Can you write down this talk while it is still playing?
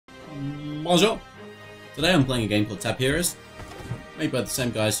Bonjour! Today I'm playing a game called Tap Heroes, made by the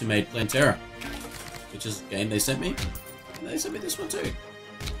same guys who made Plantera, which is a game they sent me, and they sent me this one too.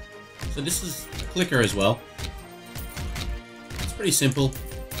 So this is a clicker as well. It's pretty simple.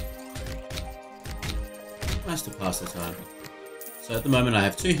 Nice to pass the time. So at the moment I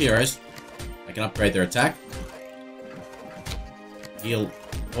have two heroes. I can upgrade their attack. Heal.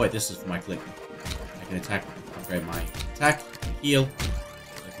 Oh wait, this is for my click. I can upgrade my attack, heal.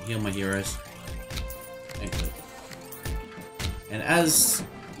 I can heal my heroes. And click. And as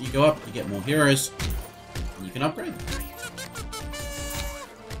you go up, you get more heroes. And you can upgrade them.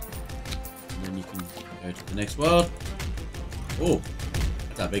 And then you can go to the next world. Oh,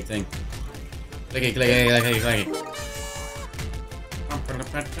 that's a big thing. Click it, click it, click it, click it.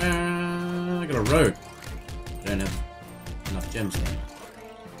 I got a rogue. I don't have enough gems though.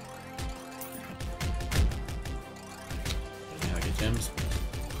 Now I get gems.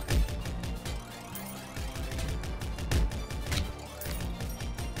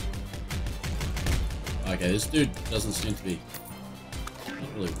 Okay, this dude doesn't seem to be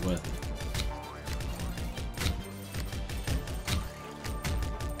not really worth it.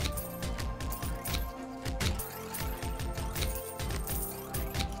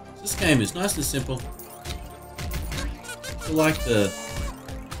 This game is nice and simple. If you like the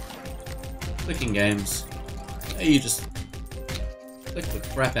clicking games, you just click the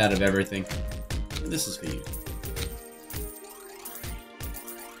crap out of everything. And this is for you.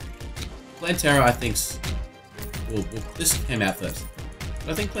 Plantera, I think's... Well, this came out first. But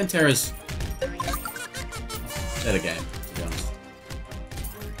I think Plantera's a better game, to be honest.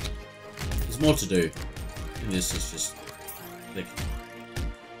 There's more to do. And this is just click.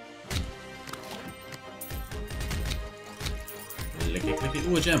 Click it.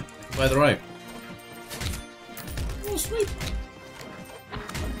 Ooh, a gem. I can buy the rope. Oh, sweet.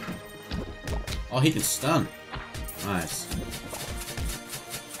 Oh, he can stun. Nice.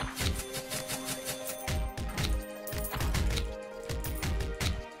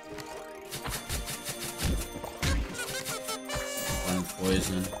 One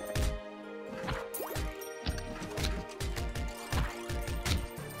poison.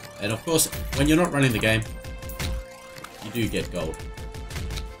 And of course, when you're not running the game, you do get gold.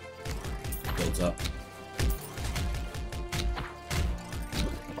 It builds up.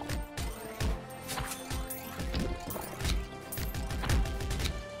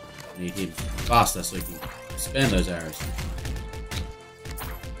 You need him faster so you can spam those arrows.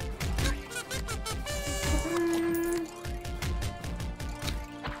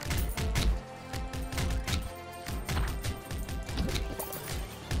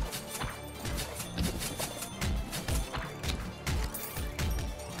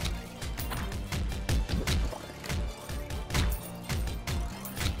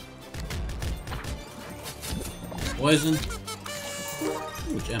 Poison.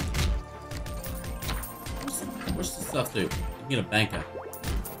 Ooh, gem. What's the stuff do? You can get a banker.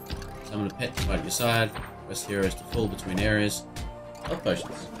 Summon a pet to fight at your side. Rest heroes to fall between areas. Health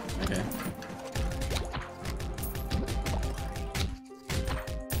potions. Okay.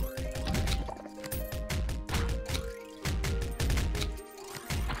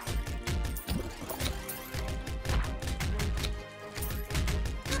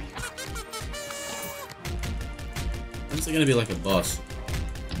 When's it gonna be like a boss?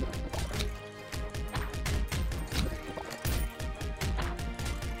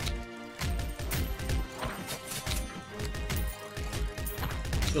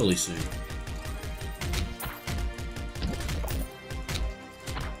 Surely soon.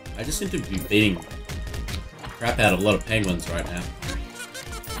 I just seem to be beating the crap out of a lot of penguins right now.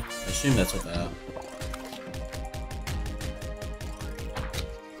 I assume that's what they are.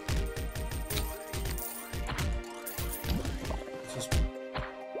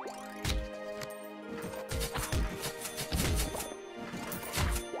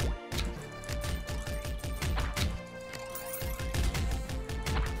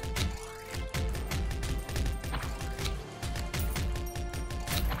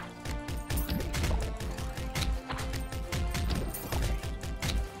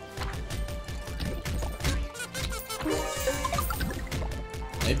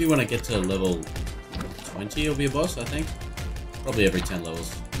 Maybe when I get to level 20 it'll be a boss, I think. Probably every 10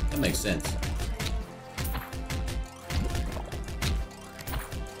 levels. That makes sense.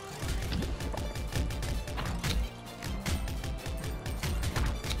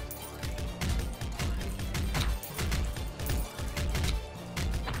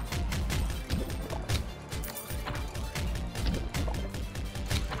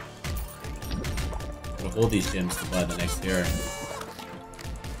 Got all these gems to buy the next hero.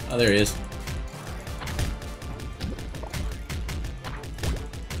 Oh, there he is.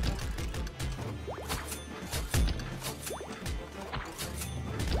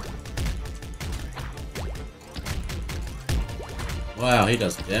 Wow, he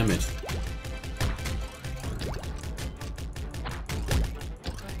does damage.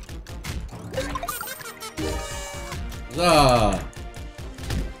 Huzzah!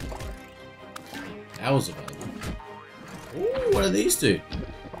 That was available. Ooh, what are these two?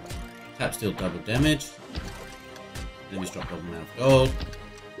 Tap steal double damage. Enemies drop double amount of gold.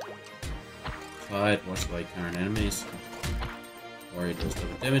 Tide, wash away current enemies. Warrior does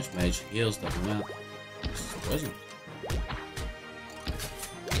double damage. Mage heals double amount. This is poison.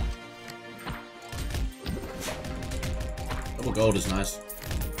 Double gold is nice.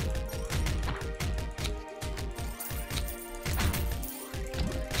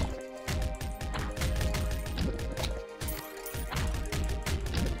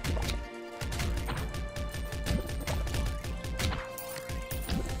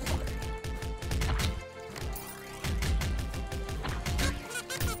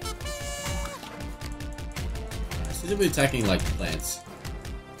 Seems to be attacking like plants.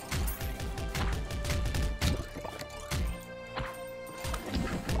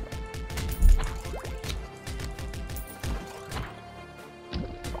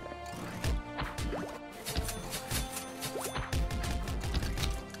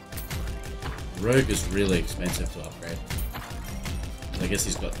 Rogue is really expensive to upgrade. I guess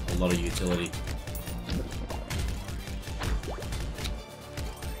he's got a lot of utility.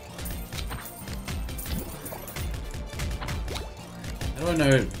 How do I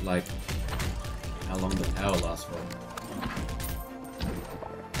know, like, how long the power lasts for?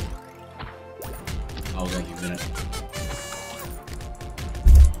 I was only a minute.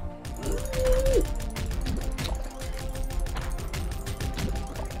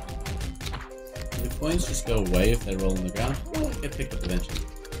 Coins just go away if they roll on the ground, or get picked up eventually.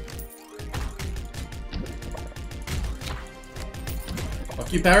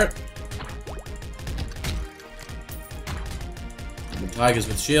 Fuck you, parrot! And tigers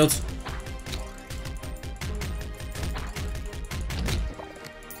with shields.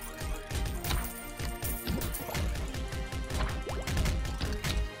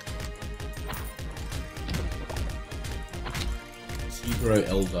 Tigro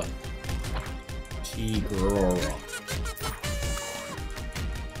Elder. Tigrora.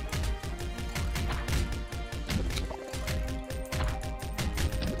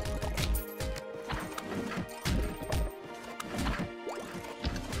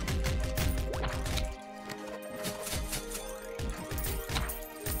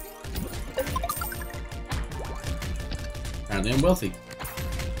 Apparently I'm wealthy.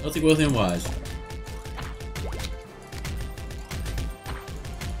 Wealthy and wise.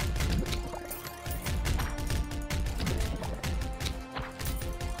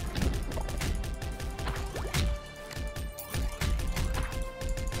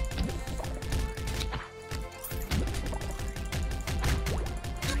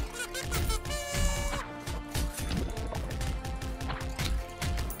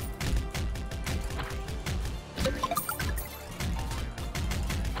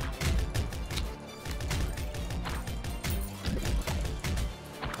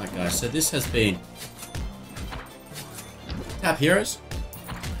 Alright guys, so this has been Tap Heroes.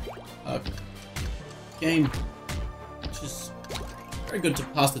 A game which is very good to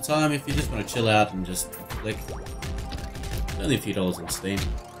pass the time if you just want to chill out and just click. It's only a few dollars on Steam,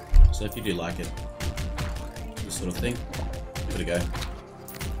 so if you do like it, this sort of thing, give it a go.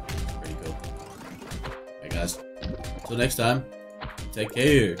 Pretty cool. Hey guys, until next time, take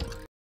care.